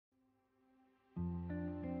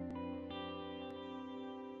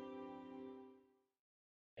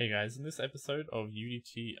Hey guys, in this episode of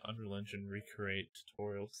Unity Unreal Engine Recreate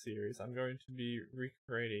tutorial series, I'm going to be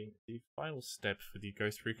recreating the final step for the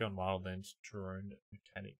Ghost Recon Wildlands drone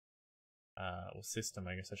mechanic, or system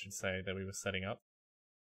I guess I should say, that we were setting up.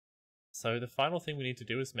 So the final thing we need to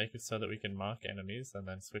do is make it so that we can mark enemies and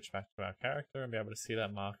then switch back to our character and be able to see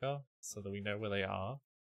that marker so that we know where they are.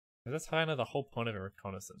 And that's kind of the whole point of a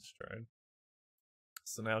reconnaissance drone.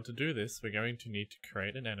 So now to do this, we're going to need to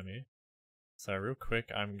create an enemy. So real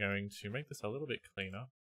quick, I'm going to make this a little bit cleaner. I'm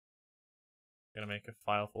going to make a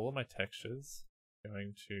file for all of my textures. I'm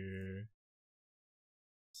going to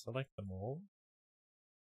select them all.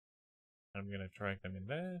 I'm going to drag them in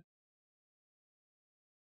there.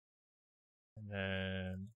 And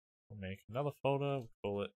then we'll make another folder. We'll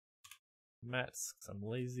call it mats, because I'm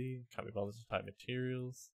lazy. Can't be bothered to type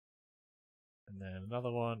materials. And then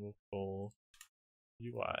another one we'll call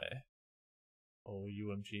UI. Or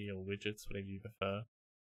UMG or widgets, whatever you prefer.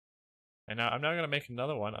 And now I'm going to make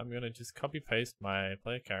another one. I'm going to just copy paste my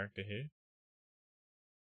player character here.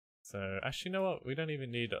 So actually, you know what? We don't even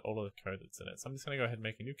need all of the code that's in it. So I'm just going to go ahead and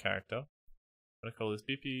make a new character. I'm going to call this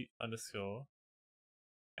BP_enemy.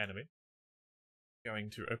 Going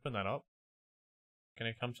to open that up.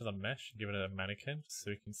 Going to come to the mesh and give it a mannequin so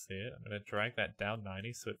we can see it. I'm going to drag that down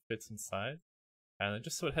 90 so it fits inside. And then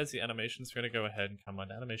just so it has the animations, we're going to go ahead and come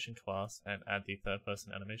on animation class and add the third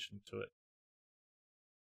person animation to it.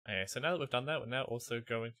 Okay, so now that we've done that, we're now also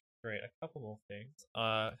going to create a couple more things.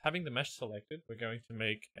 Having the mesh selected, we're going to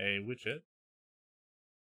make a widget.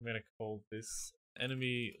 I'm going to call this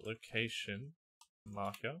enemy location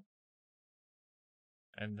marker.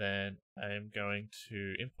 And then I'm going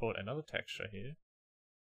to import another texture here.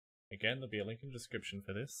 Again, there'll be a link in the description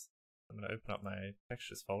for this. I'm going to open up my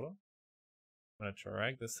textures folder. I'm going to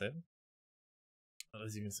drag this in. And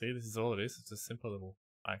as you can see, this is all it is. It's a simple little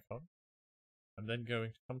icon. I'm then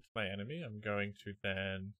going to come to my enemy. I'm going to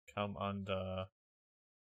then come under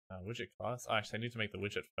widget class. Actually, I need to make the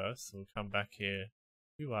widget first. So we'll come back here,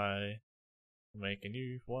 UI, make a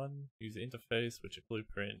new one, use the interface, widget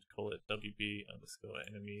blueprint, call it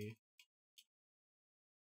WB_enemy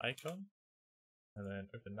icon, and then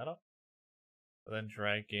open that up. I'll then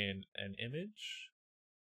drag in an image.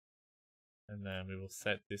 And then we will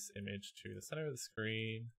set this image to the center of the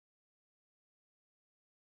screen.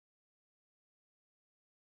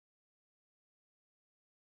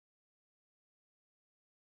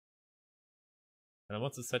 And then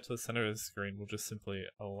once it's set to the center of the screen, we'll just simply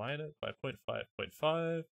align it by 0.5, 0.5.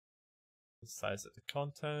 We'll size it to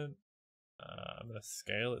content. I'm going to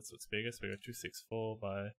scale it so it's bigger. So we go 264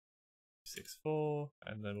 by 264.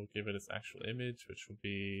 And then we'll give it its actual image, which will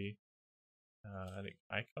be, I think,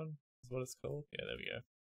 icon is what it's called. Yeah, there we go.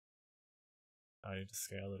 I need to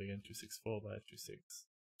scale it again, 264 by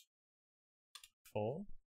 264.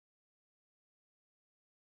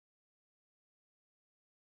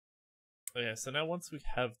 Yeah, so now once we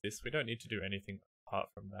have this, we don't need to do anything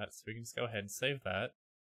apart from that. So we can just go ahead and save that.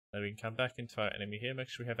 Then we can come back into our enemy here, make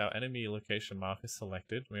sure we have our enemy location marker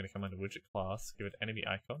selected. We're going to come under widget class, give it enemy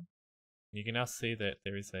icon. And you can now see that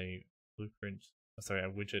there is a blueprint, a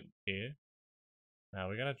widget here. Now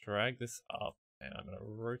we're going to drag this up and I'm going to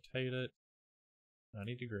rotate it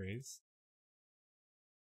 90 degrees.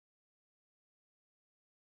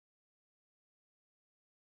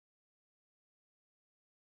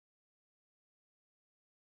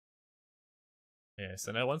 Yeah,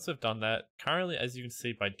 so now once we've done that, currently as you can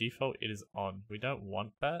see by default it is on. We don't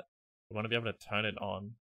want that. We want to be able to turn it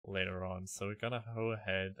on later on. So we're going to go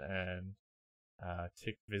ahead and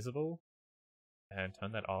tick visible and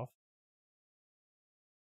turn that off.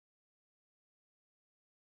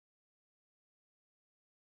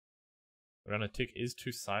 We're going to tick is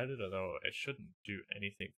two-sided, although it shouldn't do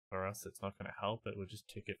anything for us. It's not going to help it. We'll just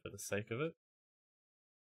tick it for the sake of it.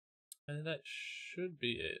 And that should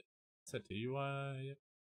be it. Set to UI.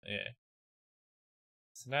 Yeah.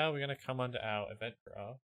 So now we're going to come under our event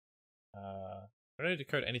graph. We don't need to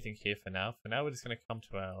code anything here for now. For now, we're just going to come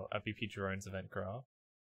to our BP drones event graph.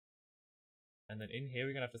 And then in here,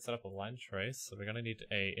 we're going to have to set up a line trace. So we're going to need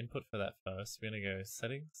a input for that first. We're going to go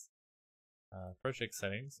settings, project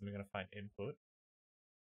settings, and we're going to find input.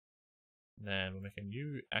 And then we'll make a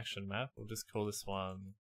new action map. We'll just call this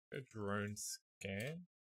one drone scan.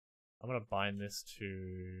 I'm going to bind this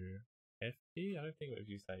to FP. I don't think we've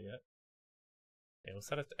used that yet. Yeah, we'll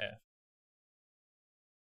set it to F.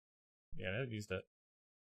 Yeah, I haven't used it.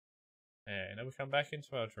 And then we'll come back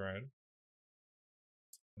into our drone.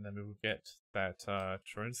 And then we will get that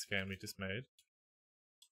drone scan we just made.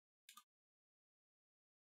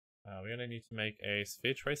 We're going to need to make a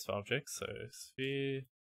sphere trace for objects. So sphere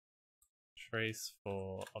trace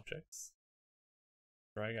for objects.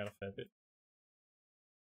 Drag out a fair bit.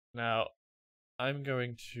 Now, I'm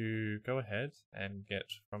going to go ahead and get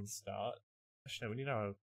from the start. Actually, no, we need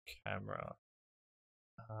our camera.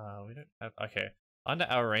 We don't have. Okay, under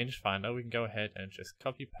our rangefinder, we can go ahead and just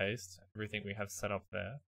copy paste everything we have set up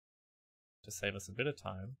there to save us a bit of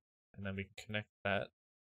time, and then we can connect that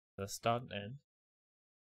to the start and end.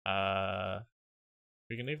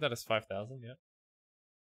 We can leave that as 5,000. Yep.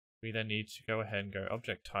 We then need to go ahead and go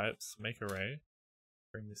object types, make array,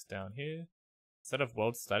 bring this down here. Instead of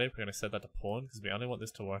world static, we're going to set that to pawn because we only want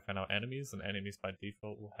this to work on our enemies, and enemies by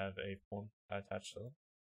default will have a pawn attached to them.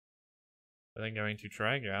 We're then going to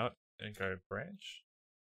drag out and go branch,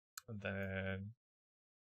 and then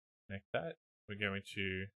connect that. We're going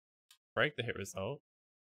to break the hit result.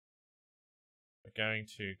 We're going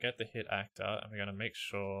to get the hit actor, and we're going to make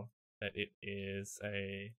sure that it is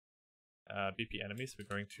a BP enemy. So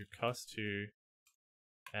we're going to cast to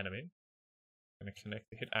enemy. I'm going to connect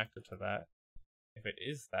the hit actor to that. If it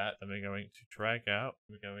is that, then we're going to drag out.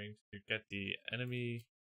 We're going to get the enemy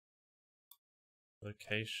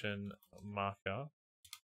location marker,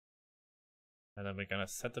 and then we're going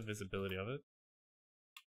to set the visibility of it.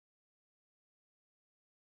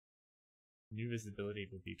 New visibility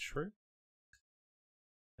will be true.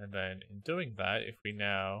 And then in doing that, if we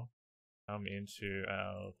now come into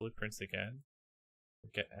our blueprints again,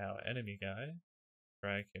 we'll get our enemy guy,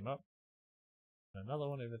 drag him up, and another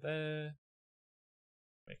one over there,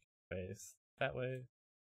 make it face that way,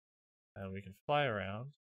 and we can fly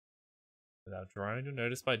around with our drone. You'll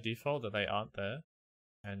notice by default that they aren't there.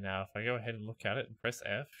 And now if I go ahead and look at it and press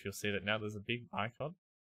F, you'll see that now there's a big icon.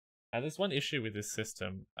 There's one issue with this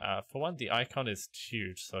system. For one, the icon is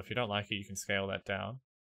huge, so if you don't like it, you can scale that down.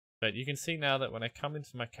 But you can see now that when I come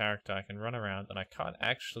into my character, I can run around and I can't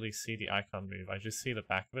actually see the icon move. I just see the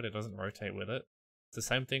back of it, it doesn't rotate with it. It's the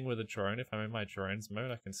same thing with a drone. If I'm in my drones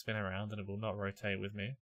mode, I can spin around and it will not rotate with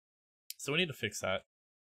me. So we need to fix that.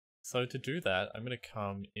 So to do that, I'm going to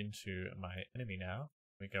come into my enemy now.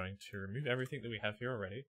 We're going to remove everything that we have here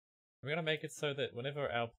already. We're going to make it so that whenever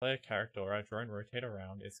our player character or our drone rotate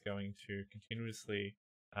around, it's going to continuously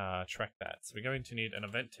track that. So we're going to need an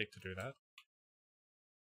event tick to do that.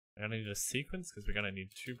 We're going to need a sequence because we're going to need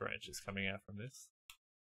 2 branches coming out from this.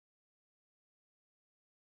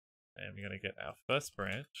 And we're going to get our first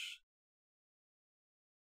branch.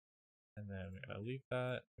 And then we're going to leave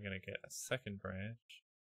that. We're going to get a second branch.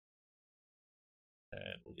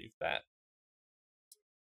 And we'll leave that.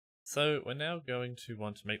 So we're now going to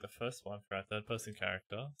want to make the first one for our third person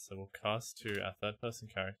character. So we'll cast to our third person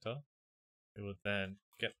character. We will then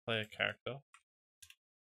get player character.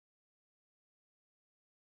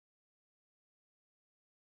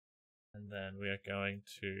 And then we are going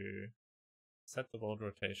to set the world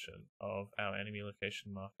rotation of our enemy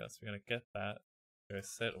location marker. So we're going to get that, go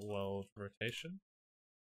set world rotation,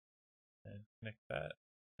 and connect that,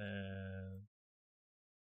 and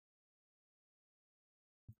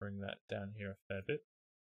bring that down here a fair bit.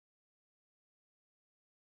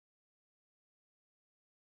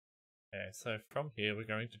 Okay, so from here we're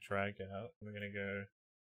going to drag out, we're going to go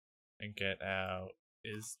and get our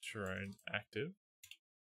is drone active.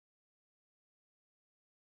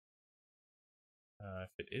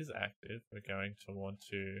 If it is active, we're going to want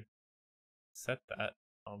to set that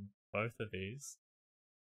on both of these.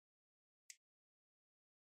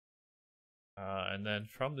 And then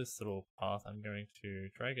from this little path, I'm going to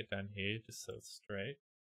drag it down here just so it's straight.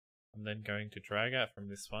 I'm then going to drag out from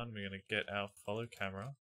this one, we're going to get our follow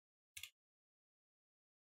camera.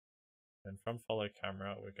 And from follow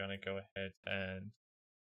camera, we're going to go ahead and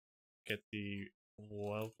get the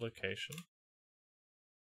world location.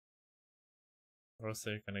 We're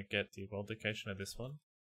also going to get the world location of this one.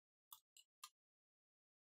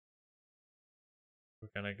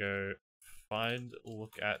 We're going to go find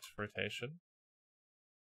look at rotation,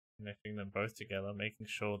 connecting them both together, making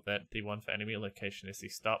sure that the one for enemy location is the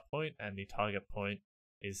start point and the target point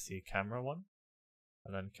is the camera one,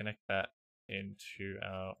 and then connect that into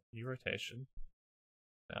our U rotation.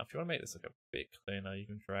 Now if you want to make this look a bit cleaner, you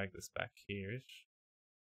can drag this back here-ish.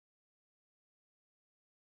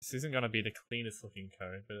 This isn't going to be the cleanest looking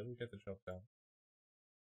code, but it will get the job done.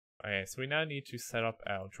 Okay, so we now need to set up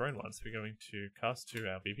our drone one. So we're going to cast to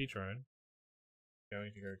our BP drone. We're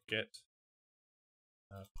going to go get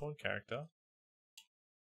pawn character.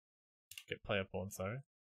 Get player pawn, sorry.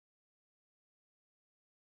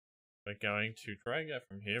 We're going to drag out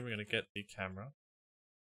from here. We're going to get the camera.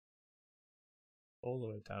 All the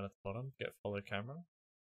way down at the bottom, get follow camera.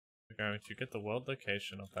 We're going to get the world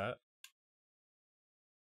location of that.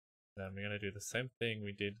 Then we're going to do the same thing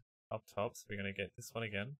we did up top, so we're going to get this one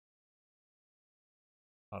again.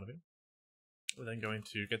 Part of it. We're then going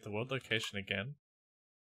to get the world location again.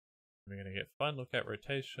 We're going to get find lookout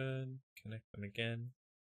rotation, connect them again,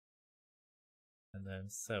 and then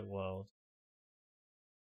set world.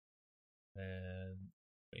 And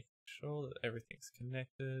making sure that everything's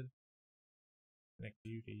connected. Connect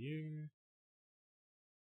you to you.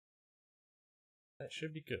 That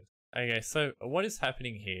should be good. Okay, so what is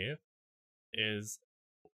happening here is,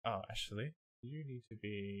 oh, actually, you need to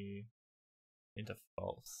be into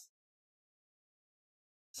false.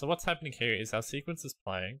 So what's happening here is our sequence is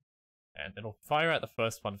playing, and it'll fire out the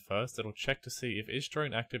first one first. It'll check to see if is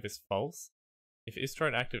drone active is false. If is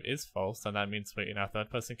drone active is false, then that means we're in our third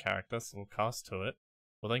person character, so we'll cast to it.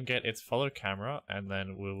 We'll then get its follow camera, and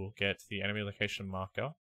then we'll get the enemy location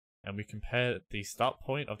marker. And we compare the start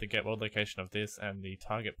point of the get world location of this and the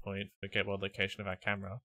target point for the get world location of our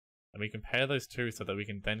camera. And we compare those two so that we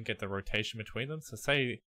can then get the rotation between them. So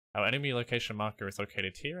say our enemy location marker is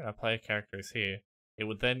located here and our player character is here. It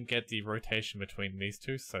would then get the rotation between these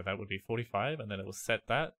two, so that would be 45, and then it will set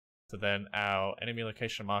that. So then our enemy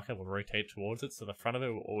location marker will rotate towards it, so the front of it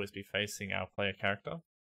will always be facing our player character.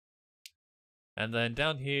 And then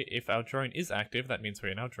down here, if our drone is active, that means we're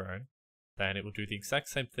in our drone. Then it will do the exact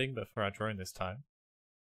same thing, but for our drone this time.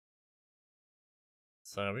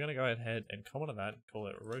 So we're going to go ahead and comment on that and call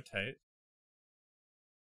it rotate.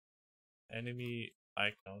 Enemy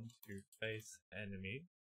icon to face enemy.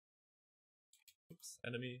 Oops,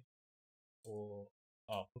 enemy. Or,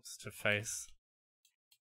 oh, oops, to face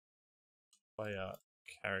player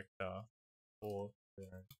character or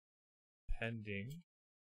drone. Depending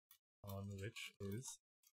on which is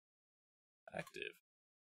active.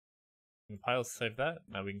 Compile, save that.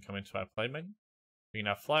 Now we can come into our play menu. We can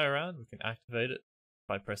now fly around. We can activate it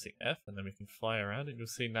by pressing F, and then we can fly around. And you'll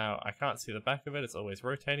see now I can't see the back of it. It's always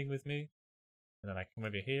rotating with me. And then I come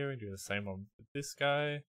over here and do the same one with this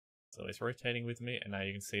guy. It's always rotating with me. And now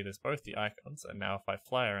you can see there's both the icons. And now if I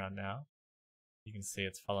fly around now, you can see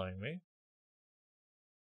it's following me.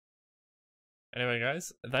 Anyway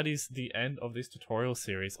guys, that is the end of this tutorial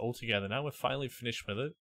series altogether. Now we're finally finished with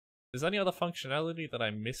it. If there's any other functionality that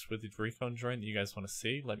I missed with the Recon drone that you guys want to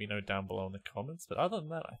see, let me know down below in the comments. But other than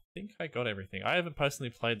that, I think I got everything. I haven't personally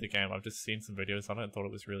played the game, I've just seen some videos on it and thought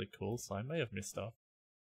it was really cool, so I may have missed stuff.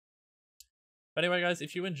 But anyway guys,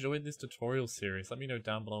 if you enjoyed this tutorial series, let me know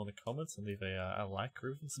down below in the comments and leave a like,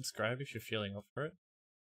 or even subscribe if you're feeling up for it.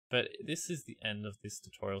 But this is the end of this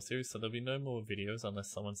tutorial series, so there'll be no more videos unless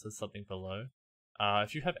someone says something below.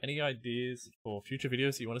 If you have any ideas for future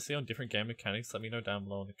videos you want to see on different game mechanics, let me know down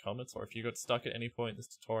below in the comments, or if you got stuck at any point in this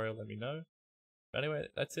tutorial, let me know. But anyway,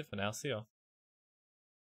 that's it for now, see ya.